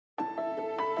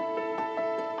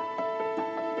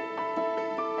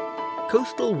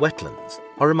Coastal wetlands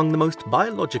are among the most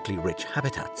biologically rich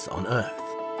habitats on Earth.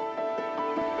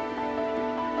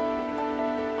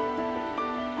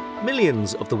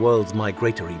 Millions of the world's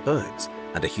migratory birds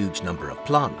and a huge number of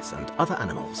plants and other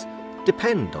animals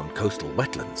depend on coastal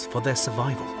wetlands for their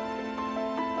survival.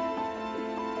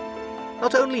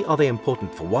 Not only are they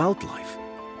important for wildlife,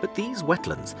 but these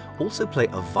wetlands also play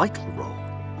a vital role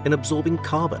in absorbing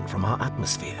carbon from our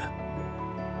atmosphere.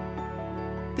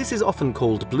 This is often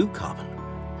called blue carbon,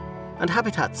 and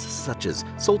habitats such as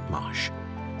salt marsh,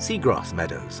 seagrass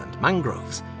meadows and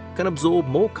mangroves can absorb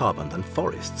more carbon than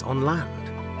forests on land.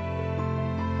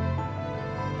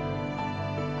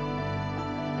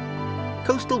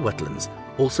 Coastal wetlands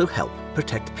also help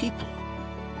protect people.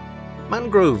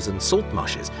 Mangroves and salt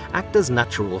marshes act as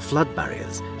natural flood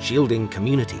barriers, shielding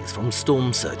communities from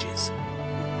storm surges.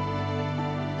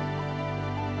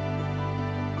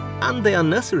 And they are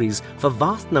nurseries for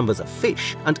vast numbers of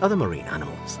fish and other marine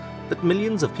animals that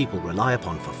millions of people rely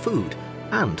upon for food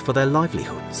and for their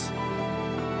livelihoods.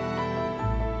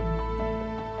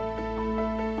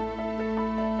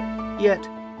 Yet,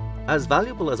 as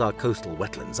valuable as our coastal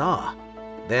wetlands are,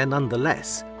 they're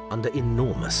nonetheless under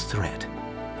enormous threat.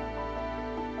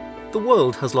 The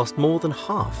world has lost more than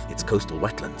half its coastal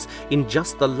wetlands in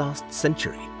just the last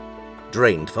century,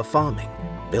 drained for farming,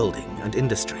 building and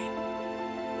industry.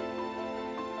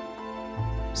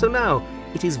 So now,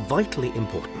 it is vitally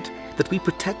important that we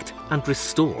protect and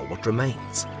restore what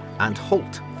remains and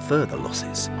halt further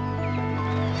losses.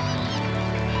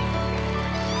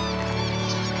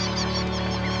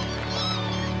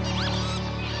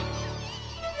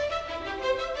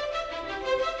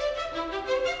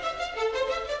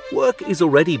 Work is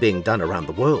already being done around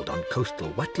the world on coastal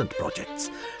wetland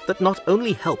projects that not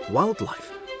only help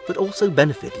wildlife, but also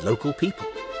benefit local people.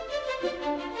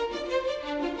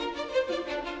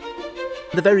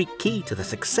 The very key to the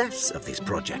success of these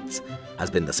projects has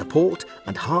been the support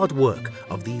and hard work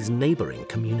of these neighbouring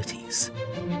communities.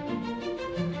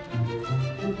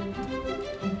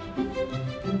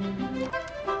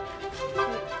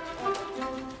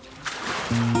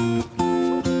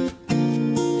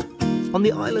 On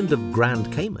the island of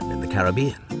Grand Cayman in the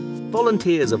Caribbean,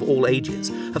 volunteers of all ages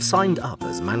have signed up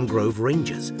as mangrove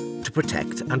rangers to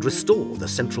protect and restore the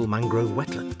central mangrove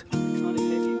wetland.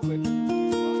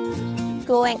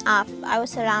 Growing up, I was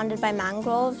surrounded by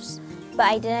mangroves, but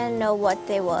I didn't know what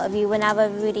they were. We were never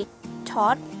really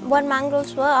taught what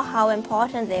mangroves were or how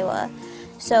important they were.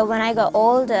 So when I got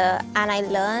older and I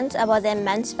learned about the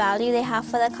immense value they have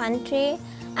for the country,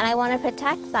 and I want to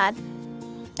protect that,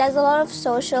 there's a lot of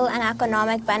social and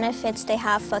economic benefits they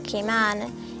have for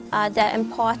Cayman. They're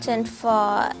important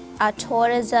for our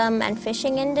tourism and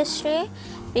fishing industry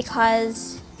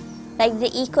because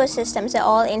the ecosystems are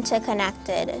all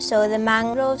interconnected. So the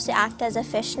mangroves, they act as a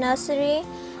fish nursery,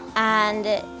 and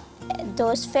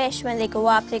those fish, when they grow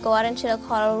up, they go out into the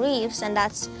coral reefs, and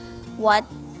that's what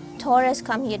tourists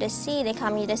come here to see. They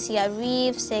come here to see our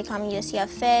reefs, they come here to see our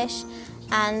fish,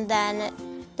 and then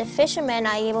the fishermen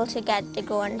are able to get the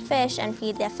grown fish and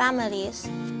feed their families.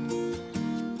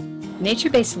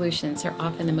 Nature-based solutions are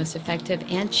often the most effective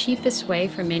and cheapest way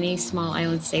for many small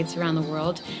island states around the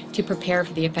world to prepare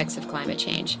for the effects of climate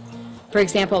change. For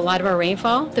example, a lot of our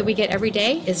rainfall that we get every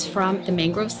day is from the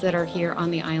mangroves that are here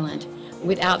on the island.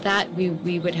 Without that,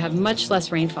 we would have much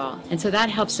less rainfall. And so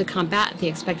that helps to combat the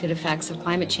expected effects of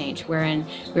climate change, wherein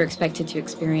we're expected to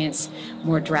experience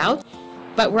more drought.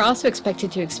 But we're also expected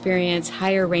to experience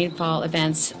higher rainfall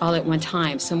events all at one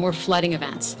time, so more flooding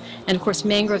events. And of course,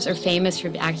 mangroves are famous for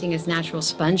acting as natural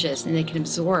sponges, and they can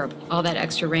absorb all that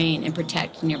extra rain and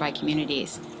protect nearby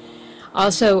communities.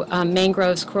 Also,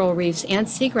 mangroves, coral reefs, and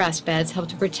seagrass beds help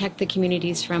to protect the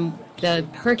communities from the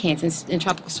hurricanes and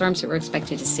tropical storms that we're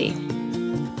expected to see.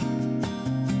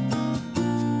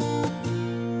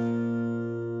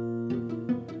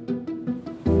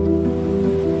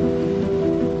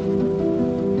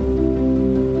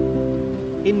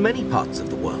 In many parts of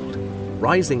the world,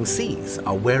 rising seas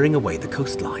are wearing away the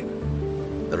coastline.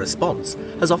 The response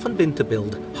has often been to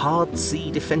build hard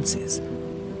sea defences,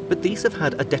 but these have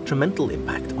had a detrimental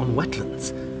impact on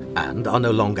wetlands and are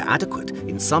no longer adequate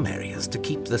in some areas to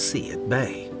keep the sea at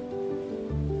bay.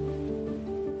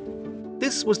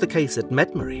 This was the case at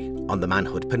Medmerry on the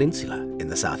Manhood Peninsula in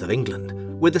the south of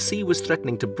England, where the sea was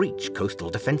threatening to breach coastal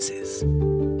defences.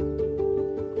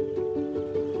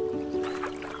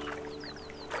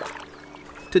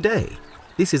 Today,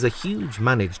 this is a huge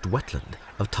managed wetland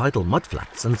of tidal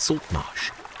mudflats and salt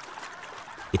marsh.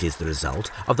 It is the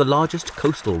result of the largest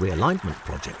coastal realignment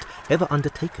project ever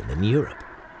undertaken in Europe,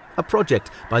 a project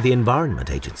by the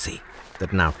Environment Agency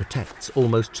that now protects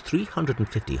almost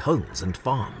 350 homes and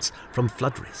farms from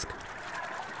flood risk.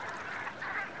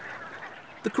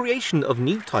 The creation of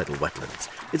new tidal wetlands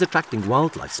is attracting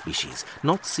wildlife species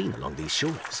not seen along these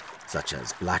shores, such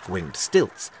as black-winged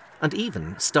stilts and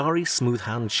even starry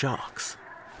smooth-hound sharks.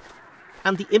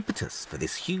 And the impetus for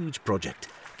this huge project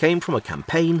came from a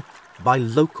campaign by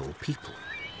local people.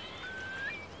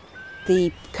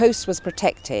 The coast was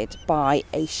protected by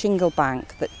a shingle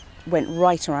bank that went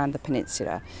right around the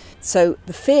peninsula. So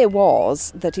the fear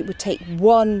was that it would take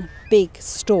one big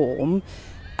storm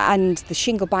and the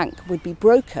shingle bank would be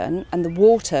broken and the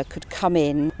water could come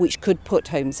in, which could put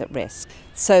homes at risk.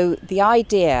 So the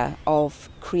idea of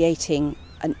creating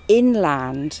an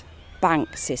inland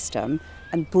bank system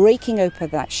and breaking open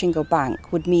that shingle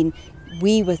bank would mean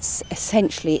we were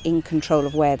essentially in control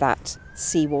of where that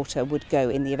seawater would go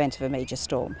in the event of a major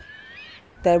storm.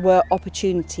 There were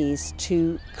opportunities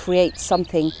to create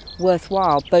something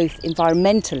worthwhile, both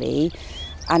environmentally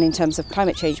and in terms of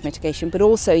climate change mitigation, but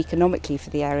also economically for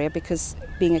the area, because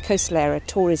being a coastal area,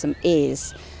 tourism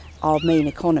is our main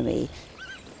economy.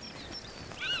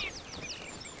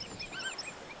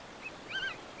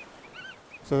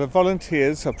 So the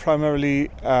volunteers are primarily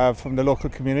from the local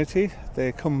community.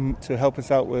 They come to help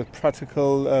us out with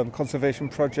practical conservation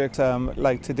projects.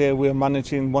 Like today we're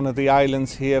managing one of the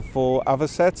islands here for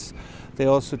avocets. They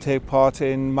also take part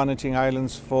in managing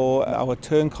islands for our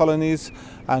tern colonies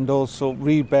and also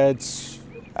reed beds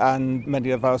and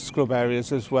many of our scrub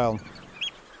areas as well.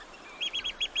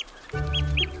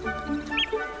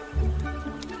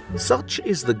 Such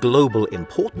is the global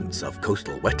importance of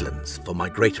coastal wetlands for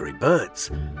migratory birds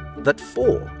that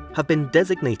 4 have been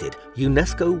designated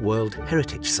UNESCO World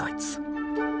Heritage Sites.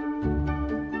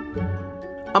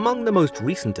 Among the most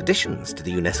recent additions to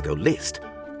the UNESCO list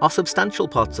are substantial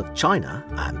parts of China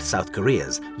and South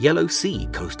Korea's Yellow Sea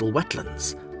coastal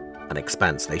wetlands, an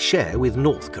expanse they share with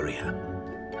North Korea.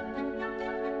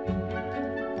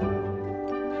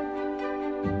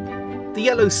 The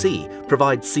Yellow Sea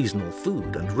provides seasonal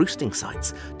food and roosting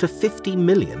sites to 50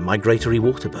 million migratory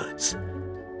waterbirds,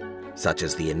 such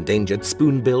as the endangered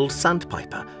spoon-billed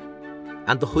sandpiper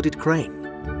and the hooded crane.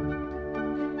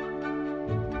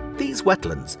 These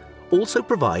wetlands also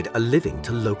provide a living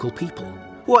to local people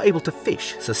who are able to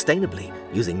fish sustainably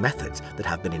using methods that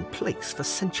have been in place for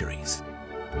centuries.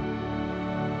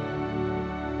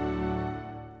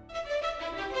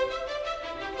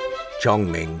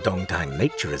 Chongming Dongtang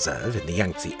Nature Reserve in the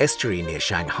Yangtze Estuary near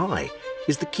Shanghai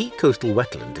is the key coastal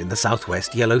wetland in the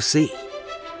southwest Yellow Sea.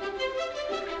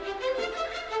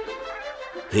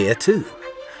 Here too,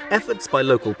 efforts by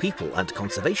local people and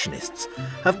conservationists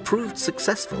have proved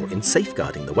successful in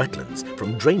safeguarding the wetlands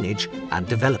from drainage and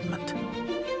development.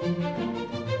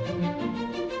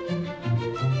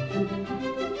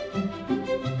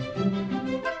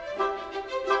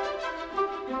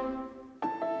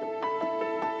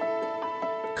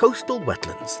 Coastal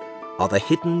wetlands are the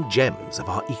hidden gems of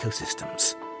our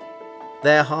ecosystems.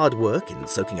 Their hard work in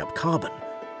soaking up carbon,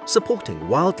 supporting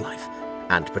wildlife,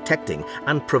 and protecting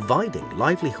and providing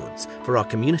livelihoods for our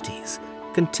communities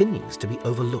continues to be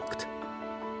overlooked.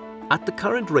 At the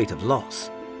current rate of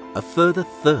loss, a further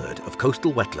third of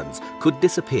coastal wetlands could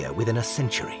disappear within a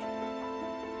century.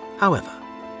 However,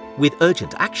 with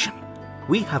urgent action,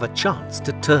 we have a chance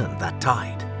to turn that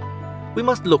tide. We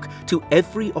must look to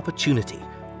every opportunity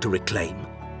to reclaim,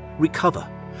 recover,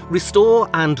 restore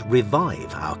and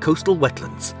revive our coastal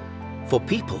wetlands for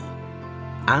people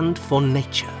and for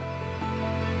nature.